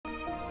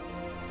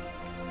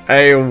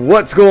Hey,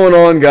 what's going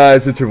on,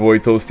 guys? It's your boy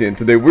Toasty, and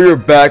today we're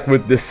back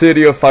with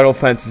Dissidia Final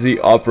Fantasy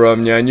Opera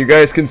Omnia, and you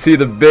guys can see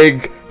the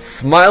big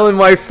smile in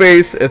my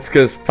face. It's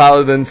because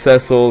Paladin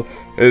Cecil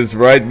is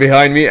right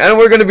behind me, and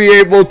we're gonna be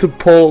able to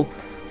pull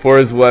for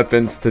his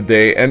weapons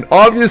today. And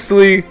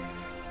obviously,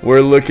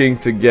 we're looking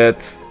to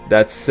get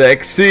that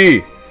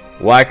sexy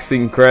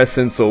waxing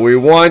Crescent, so we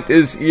want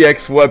his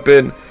EX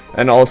weapon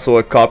and also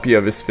a copy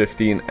of his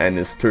 15 and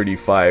his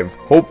 35.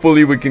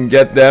 Hopefully we can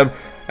get them.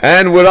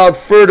 And without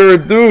further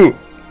ado,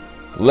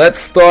 let's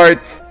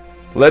start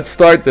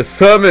the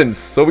summons.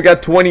 So we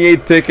got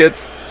 28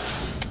 tickets.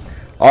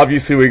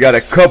 Obviously we got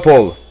a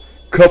couple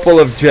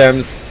of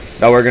gems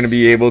that we're gonna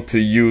be able to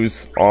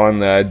use on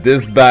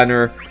this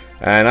banner.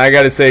 And I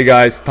gotta say,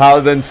 guys,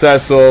 Paladin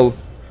Cecil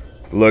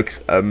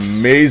looks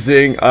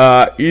amazing.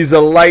 He's a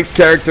light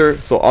character,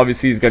 so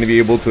obviously he's gonna be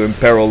able to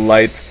imperil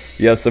light.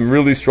 He has some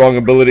really strong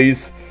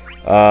abilities.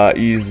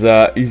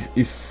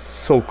 He's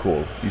so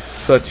cool. He's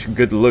such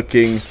good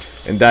looking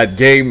in that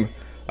game.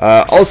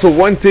 Also,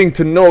 one thing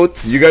to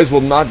note, you guys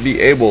will not be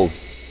able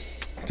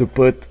to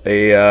put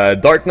a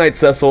Dark Knight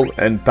Cecil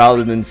and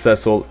Paladin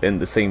Cecil in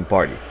the same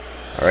party.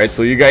 Alright,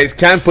 so you guys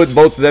can't put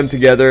both of them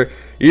together.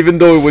 Even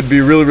though it would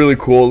be really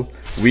cool,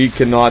 we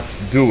cannot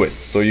do it.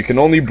 So you can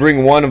only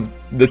bring one of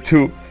the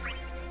two.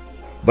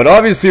 But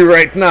obviously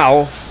right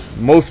now,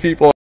 most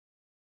people...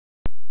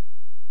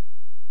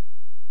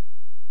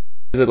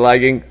 Is it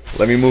lagging?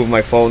 Let me move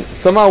my phone.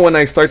 Somehow when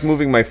I start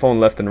moving my phone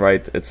left and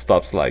right, it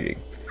stops lagging.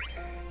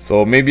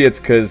 So maybe it's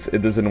because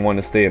it doesn't want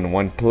to stay in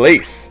one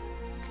place.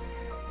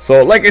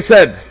 So like I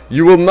said,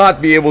 you will not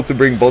be able to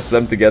bring both of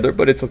them together,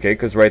 but it's okay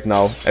because right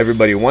now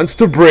everybody wants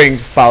to bring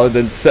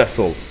Paladin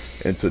Cecil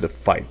into the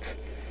fight.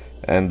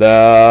 And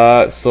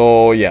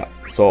so yeah.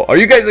 So are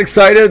you guys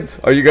excited?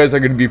 Are you guys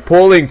going to be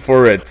polling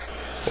for it?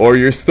 Or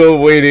you're still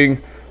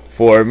waiting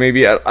for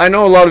maybe... I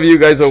know a lot of you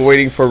guys are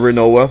waiting for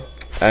Renoa.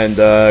 And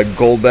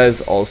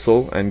Golbez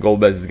also, and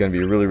Golbez is going to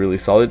be really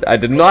solid. I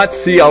did not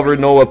see how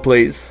Renoa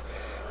plays,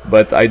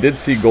 but I did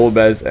see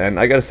Golbez, and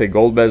I gotta say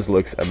Golbez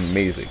looks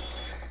amazing.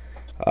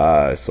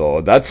 So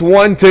that's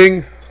one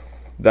thing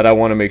that I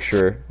want to make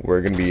sure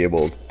we're going to be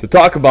able to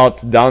talk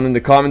about down in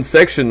the comment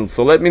section.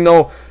 So let me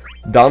know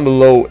down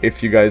below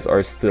if you guys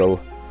are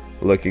still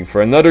looking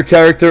for another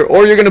character,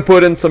 or you're going to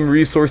put in some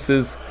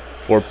resources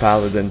for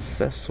Paladin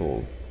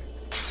Cecil.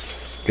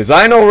 Because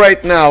I know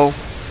right now,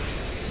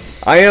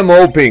 I am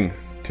hoping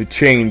to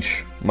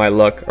change my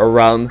luck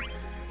around,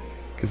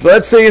 because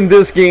let's say in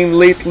this game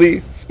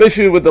lately,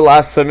 especially with the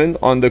last summon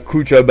on the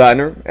Kucha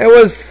banner, it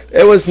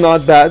was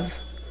not bad,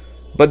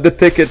 but the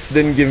tickets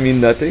didn't give me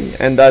nothing,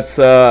 and that's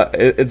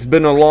it's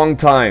been a long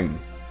time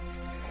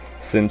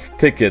since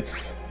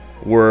tickets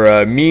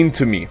were mean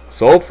to me.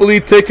 So hopefully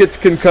tickets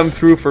can come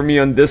through for me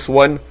on this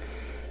one.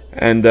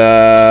 And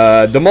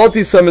the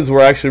multi summons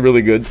were actually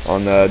really good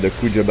on the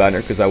Kuja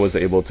banner, because I was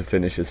able to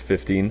finish his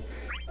 15.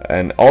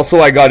 And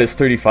also I got his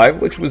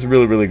 35, which was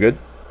really good.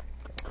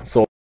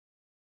 So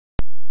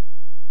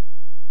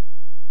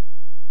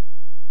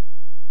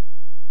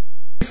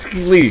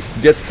basically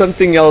get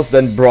something else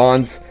than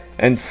bronze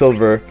and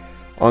silver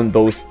on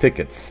those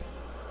tickets.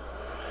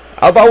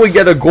 How about we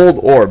get a gold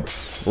orb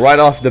right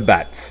off the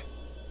bat?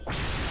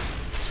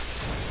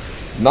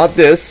 Not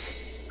this,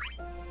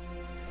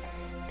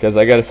 because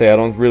I gotta say I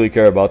don't really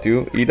care about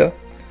you, Ida.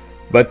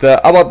 But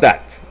how about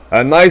that?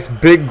 A nice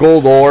big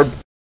gold orb.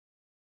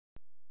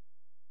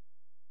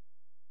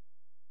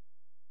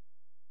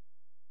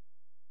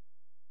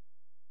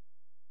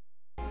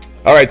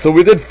 Alright, so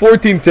we did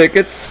 14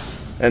 tickets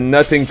and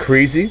nothing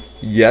crazy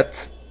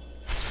yet.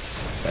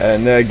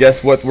 And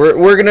guess what?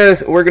 We're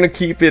gonna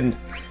keep in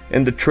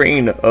the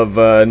train of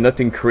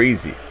nothing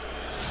crazy.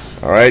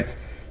 Alright,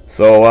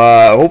 so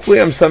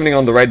hopefully I'm summoning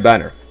on the right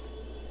banner.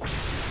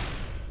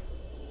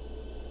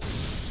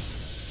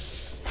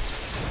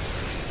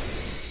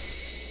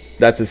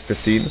 That's his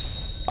 15.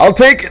 I'll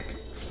take it.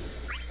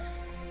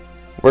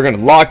 We're gonna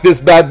lock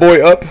this bad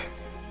boy up.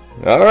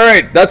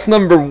 Alright, that's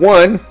number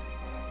 1.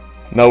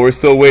 Now we're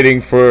still waiting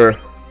for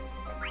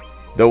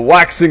the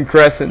waxing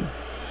Crescent.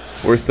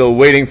 We're still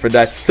waiting for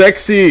that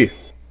sexy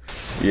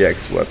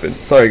EX weapon.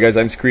 Sorry guys,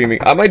 I'm screaming.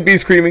 I might be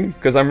screaming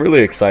because I'm really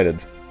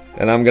excited.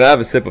 And I'm gonna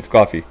have a sip of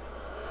coffee.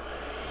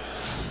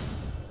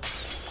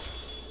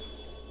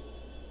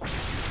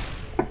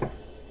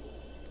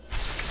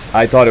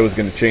 I thought it was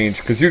gonna change,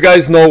 because you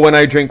guys know when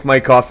I drink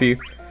my coffee,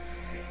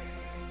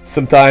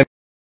 sometimes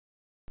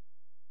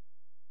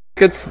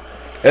it's...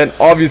 And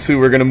obviously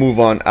we're gonna move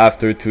on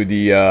after to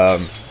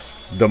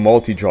the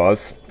multi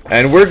draws,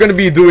 and we're gonna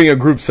be doing a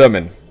group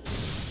summon.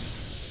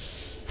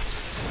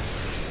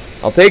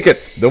 I'll take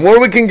it. The more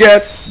we can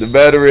get, the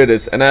better it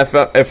is. And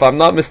if I'm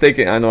not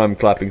mistaken, I know I'm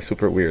clapping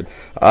super weird.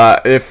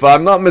 If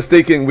I'm not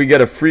mistaken, we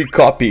get a free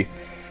copy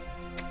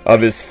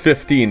of his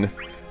 15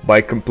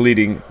 by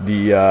completing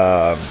the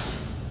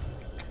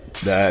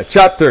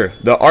chapter,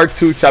 the Arc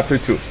 2, Chapter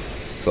 2.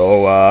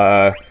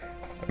 So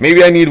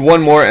maybe I need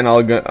one more, and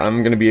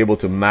I'm gonna be able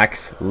to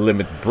max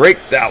limit break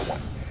that one.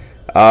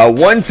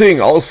 One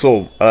thing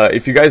also,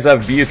 if you guys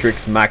have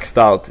Beatrix maxed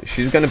out,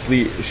 she's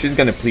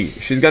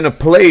gonna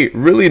play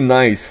really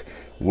nice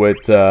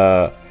with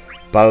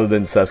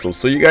Paladin Cecil.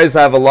 So you guys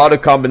have a lot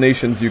of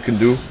combinations you can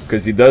do,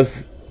 because he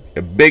does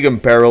a big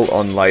imperil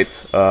on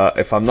light.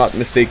 If I'm not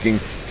mistaken,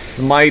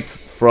 Smite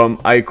from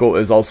Aiko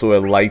is also a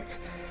light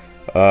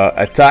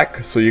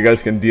attack, so you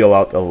guys can deal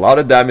out a lot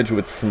of damage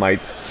with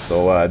Smite.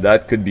 So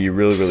that could be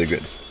really, really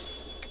good.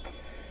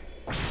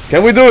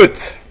 Can we do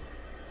it?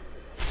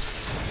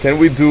 Can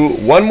we do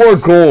one more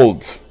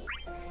gold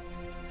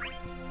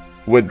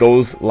with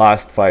those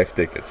last 5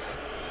 tickets?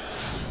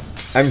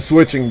 I'm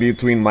switching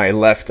between my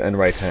left and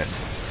right hand,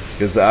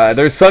 because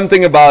there's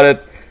something about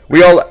it.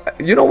 We all,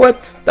 you know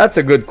what? That's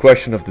a good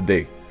question of the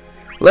day.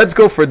 Let's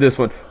go for this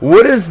one.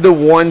 What is the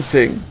one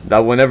thing that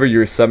whenever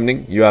you're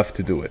summoning, you have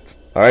to do it?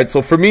 Alright,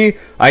 so for me,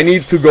 I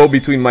need to go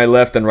between my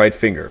left and right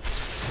finger.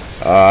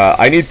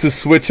 I need to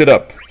switch it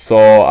up. So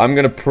I'm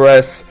gonna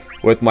press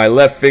with my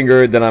left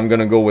finger, then I'm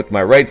gonna go with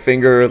my right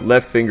finger,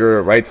 left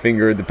finger, right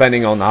finger,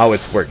 depending on how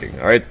it's working.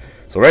 Alright,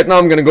 so right now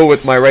I'm gonna go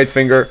with my right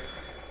finger,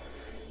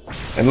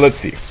 and let's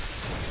see.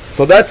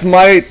 So that's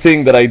my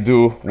thing that I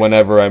do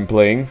whenever I'm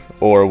playing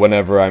or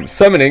whenever I'm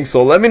summoning.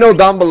 So let me know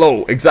down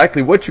below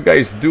exactly what you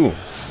guys do,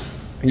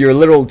 your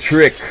little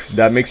trick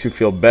that makes you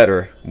feel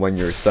better when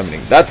you're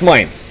summoning. That's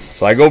mine.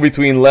 So I go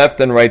between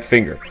left and right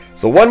finger.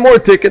 So one more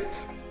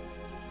ticket.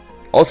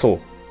 Also,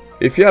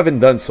 if you haven't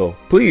done so,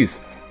 please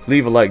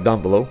leave a like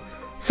down below.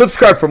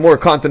 Subscribe for more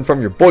content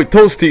from your boy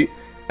Toasty.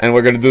 And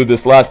we're gonna do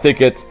this last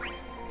ticket.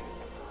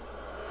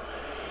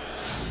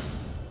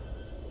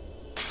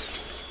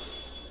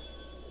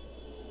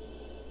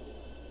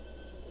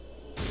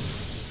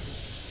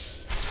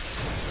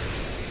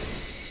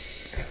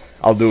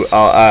 I'll do,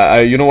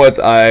 you know what,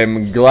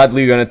 I'm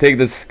gladly gonna take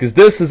this, because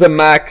this is a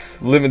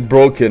max limit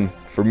broken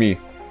for me.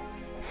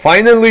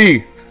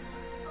 Finally!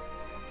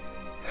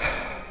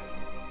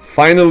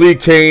 Finally,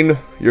 Kane,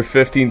 your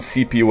 15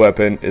 CP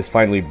weapon is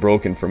finally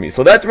broken for me.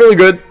 So that's really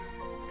good.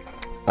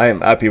 I am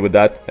happy with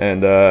that,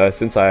 and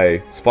since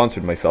I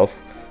sponsored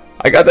myself,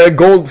 I got the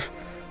gold.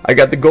 I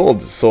got the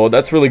gold, so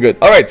that's really good.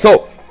 Alright,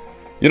 so,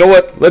 you know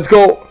what, let's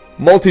go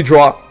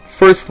multi-draw.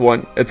 First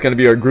one, it's gonna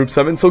be our group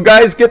summon. So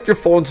guys, get your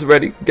phones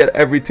ready, get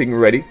everything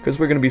ready, because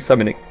we're gonna be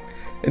summoning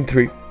in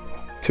 3,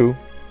 2,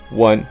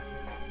 1.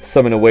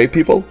 Summon away,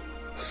 people.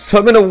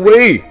 Summon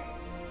away.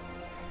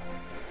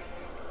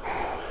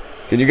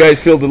 Can you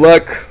guys feel the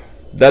luck?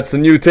 That's the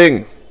new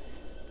thing.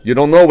 You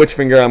don't know which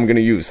finger I'm gonna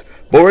use,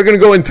 but we're gonna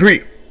go in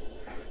 3,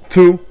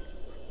 2,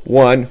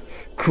 1.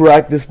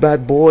 Crack this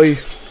bad boy.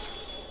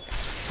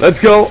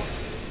 Let's go.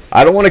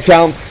 I don't want to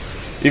count.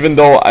 Even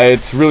though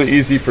it's really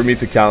easy for me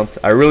to count.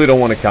 I really don't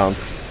want to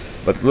count.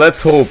 But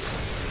let's hope.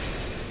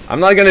 I'm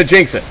not going to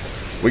jinx it.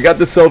 We got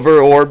the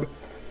silver orb.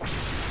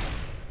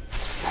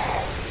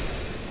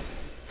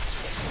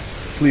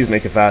 Please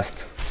make it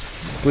fast.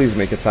 Please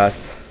make it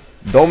fast.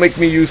 Don't make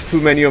me use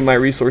too many of my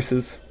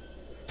resources.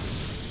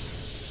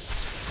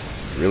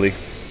 Really?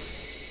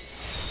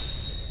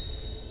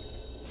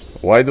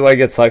 Why do I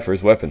get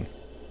Cypher's weapon?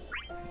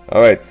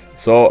 Alright,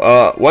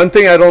 so one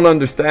thing I don't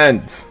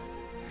understand.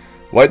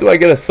 Why do I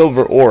get a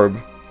silver orb,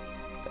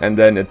 and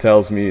then it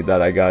tells me that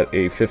I got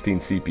a 15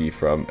 CP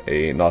from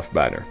a Noth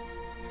banner?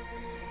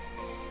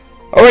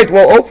 Alright,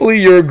 well, hopefully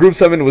your group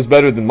 7 was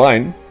better than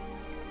mine.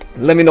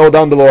 Let me know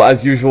down below,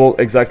 as usual,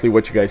 exactly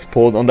what you guys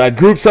pulled on that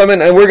group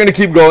summon, and we're gonna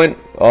keep going.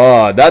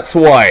 Ah, that's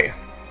why.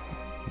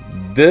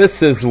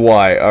 This is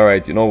why.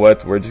 Alright, you know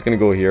what? We're just gonna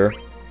go here.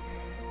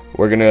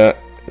 We're gonna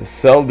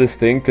sell this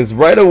thing, because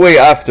right away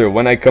after,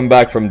 when I come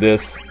back from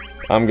this,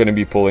 I'm gonna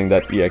be pulling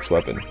that EX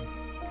weapon.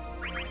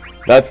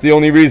 That's the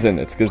only reason.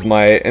 It's because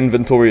my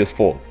inventory is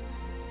full.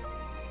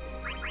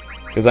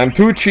 Because I'm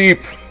too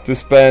cheap to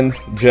spend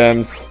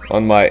gems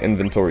on my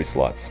inventory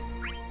slots.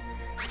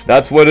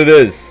 That's what it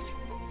is.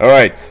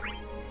 Alright.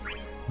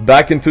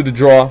 Back into the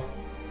draw.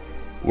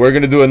 We're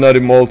gonna do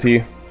another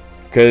multi.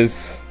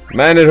 Because,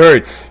 man, it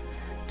hurts.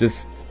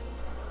 Just...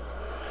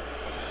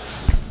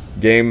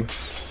 game.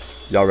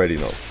 You already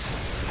know.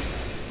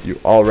 You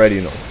already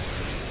know.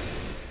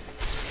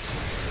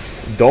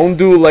 Don't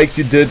do like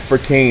you did for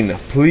Kane,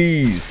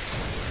 please.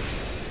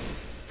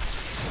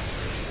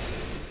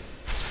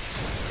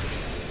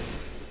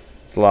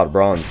 It's a lot of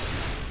bronze.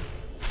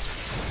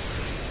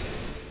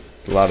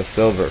 It's a lot of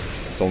silver.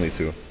 It's only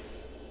 2.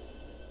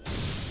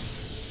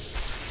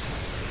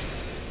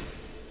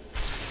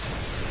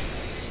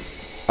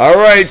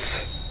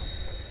 Alright.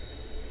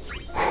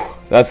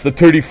 That's the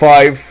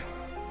 35.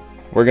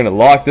 We're gonna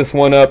lock this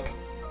one up.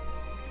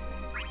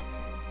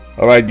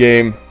 Alright,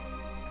 game.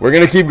 We're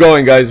gonna keep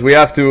going, guys. We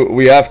have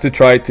to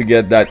try to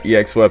get that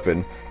EX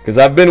weapon, because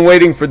I've been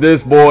waiting for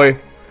this boy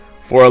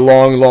for a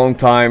long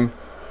time.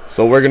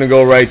 So we're gonna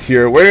go right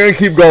here. We're gonna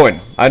keep going.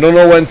 I don't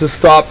know when to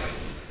stop,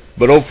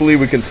 but hopefully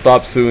we can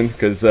stop soon,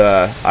 because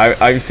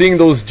I'm seeing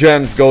those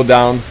gems go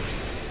down,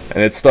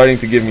 and it's starting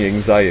to give me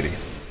anxiety,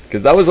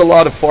 because that was a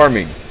lot of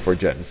farming for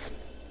gems.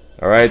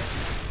 Alright,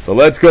 so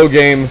let's go,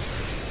 game.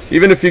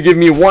 Even if you give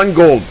me 1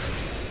 gold,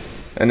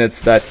 and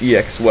it's that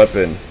EX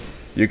weapon.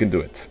 You can do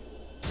it.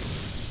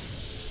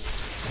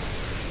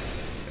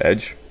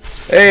 Edge.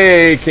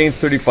 Hey, Kane's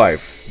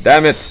 35.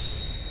 Damn it.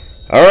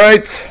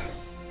 Alright.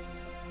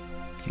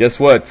 Guess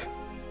what?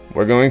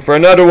 We're going for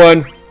another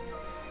one.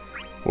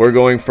 We're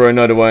going for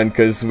another one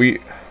because I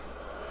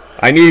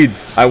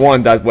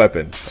want that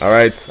weapon.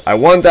 Alright? I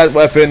want that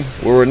weapon.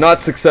 We were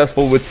not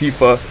successful with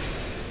Tifa.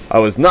 I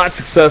was not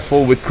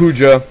successful with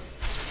Kuja.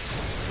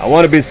 I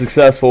want to be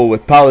successful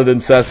with Paladin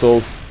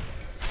Cecil.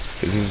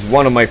 This is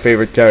one of my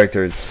favorite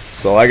characters.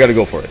 So I gotta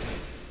go for it.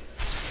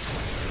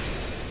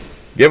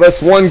 Give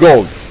us 1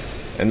 gold.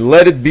 And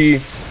let it be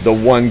the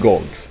 1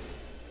 gold.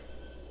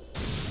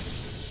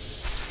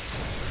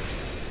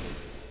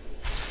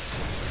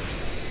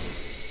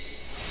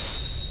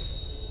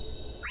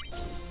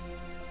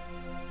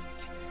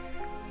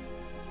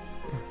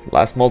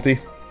 Last multi.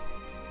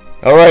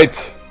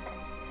 Alright.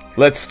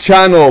 Let's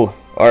channel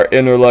our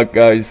inner luck,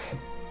 guys.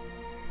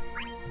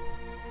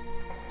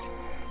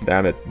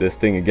 Damn it, this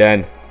thing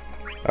again.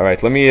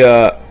 Alright, let me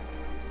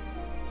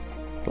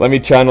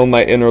channel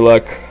my inner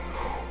luck.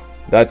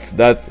 That's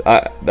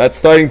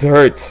starting to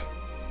hurt.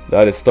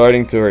 That is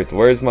starting to hurt.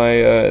 Where's my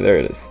there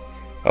it is.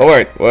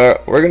 Alright,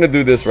 well, we're gonna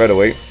do this right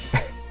away.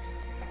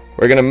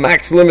 We're gonna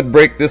max limit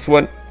break this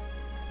one.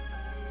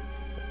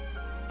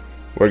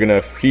 We're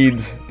gonna feed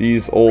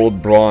these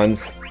old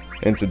bronze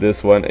into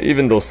this one.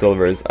 Even those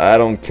silvers, I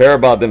don't care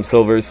about them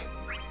silvers.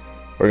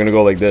 We're gonna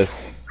go like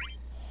this.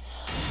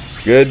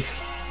 Good.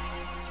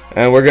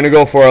 And we're gonna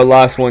go for our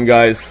last one,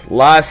 guys.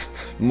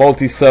 Last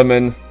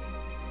multi-summon,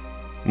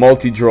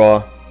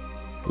 multi-draw.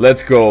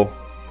 Let's go.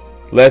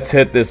 Let's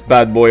hit this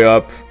bad boy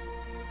up.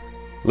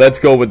 Let's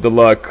go with the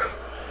luck.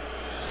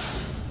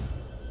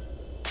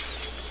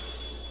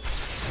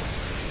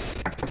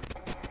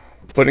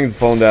 Putting the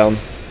phone down.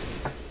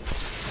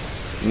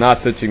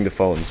 Not touching the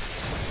phone.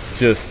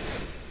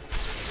 Just...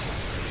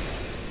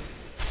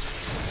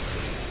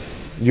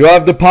 You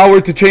have the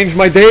power to change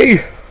my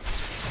day.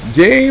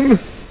 Game.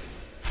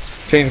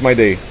 Change my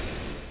day.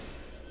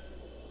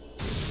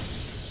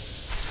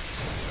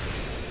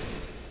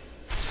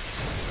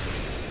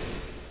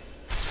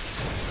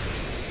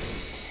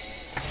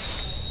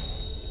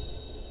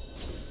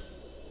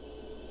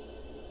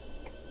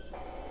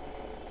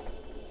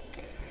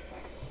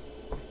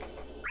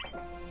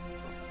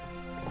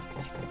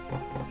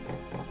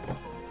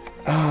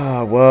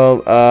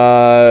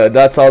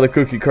 That's how the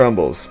cookie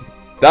crumbles.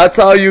 That's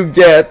how you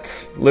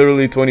get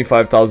literally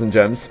 25,000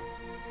 gems.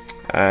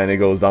 And it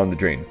goes down the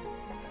drain.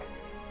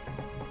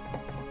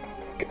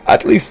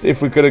 At least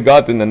if we could have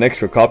gotten an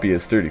extra copy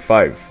as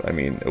 35, I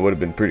mean, it would have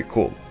been pretty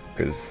cool.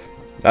 Because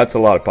that's a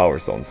lot of power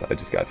stones I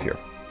just got here.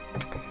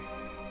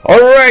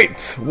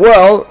 Alright,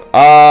 well,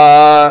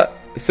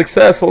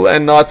 successful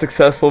and not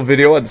successful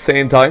video at the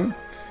same time.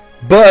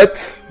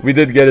 But we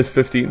did get his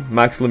 15,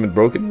 max limit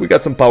broken. We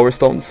got some power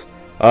stones.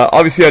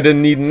 Obviously, I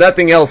didn't need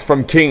nothing else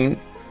from Kane.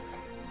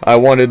 I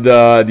wanted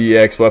the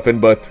EX weapon,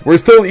 but we're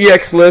still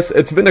EX-less.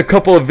 It's been a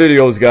couple of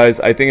videos, guys.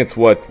 I think it's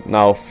what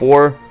now,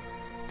 four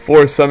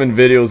summon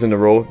videos in a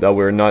row that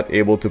we're not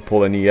able to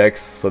pull an EX.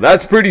 So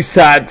that's pretty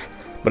sad.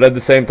 But at the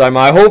same time,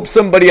 I hope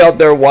somebody out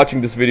there watching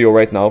this video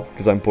right now,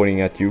 because I'm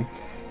pointing at you,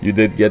 you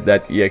did get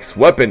that EX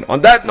weapon. On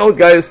that note,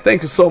 guys,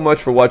 thank you so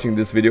much for watching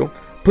this video.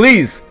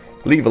 Please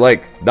leave a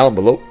like down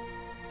below.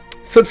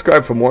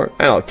 Subscribe for more,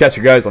 and I'll catch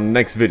you guys on the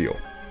next video.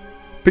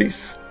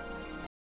 Peace.